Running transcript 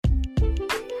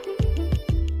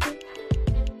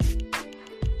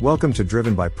Welcome to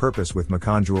Driven by Purpose with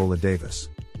Makanjuola Davis,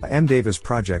 a M. Davis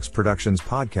Projects Productions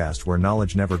podcast where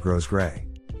knowledge never grows gray.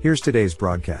 Here's today's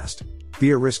broadcast.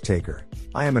 Be a risk taker.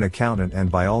 I am an accountant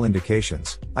and by all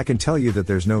indications, I can tell you that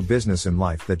there's no business in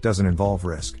life that doesn't involve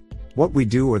risk. What we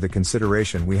do or the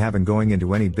consideration we have in going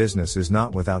into any business is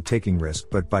not without taking risk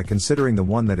but by considering the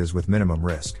one that is with minimum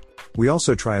risk. We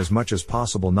also try as much as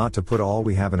possible not to put all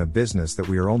we have in a business that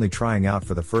we are only trying out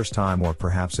for the first time or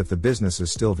perhaps if the business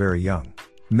is still very young.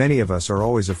 Many of us are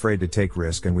always afraid to take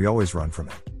risk and we always run from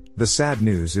it. The sad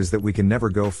news is that we can never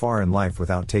go far in life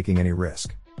without taking any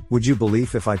risk. Would you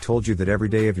believe if I told you that every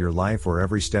day of your life or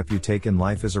every step you take in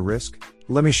life is a risk?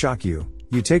 Let me shock you.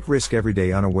 You take risk every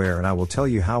day unaware and I will tell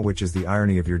you how, which is the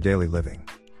irony of your daily living.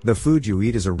 The food you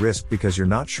eat is a risk because you're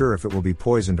not sure if it will be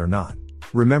poisoned or not.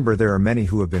 Remember, there are many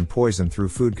who have been poisoned through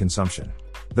food consumption.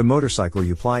 The motorcycle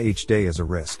you ply each day is a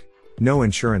risk. No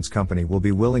insurance company will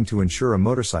be willing to insure a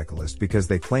motorcyclist because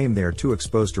they claim they are too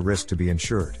exposed to risk to be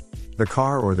insured. The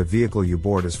car or the vehicle you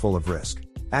board is full of risk.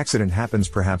 Accident happens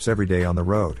perhaps every day on the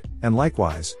road, and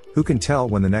likewise, who can tell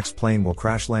when the next plane will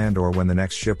crash land or when the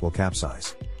next ship will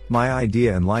capsize? My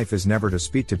idea in life is never to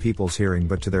speak to people's hearing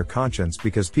but to their conscience,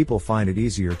 because people find it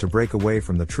easier to break away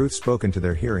from the truth spoken to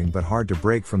their hearing but hard to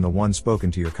break from the one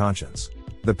spoken to your conscience.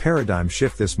 The paradigm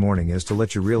shift this morning is to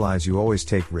let you realize you always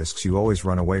take risks you always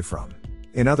run away from.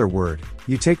 In other words,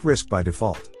 you take risk by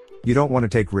default. You don't want to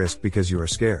take risk because you are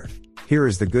scared. Here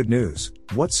is the good news: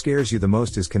 what scares you the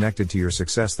most is connected to your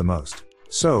success the most.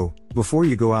 So, before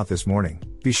you go out this morning,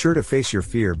 be sure to face your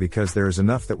fear, because there is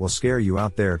enough that will scare you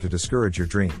out there to discourage your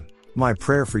dream. My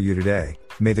prayer for you today: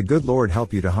 may the good Lord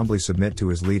help you to humbly submit to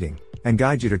His leading, and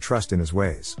guide you to trust in His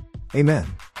ways. Amen.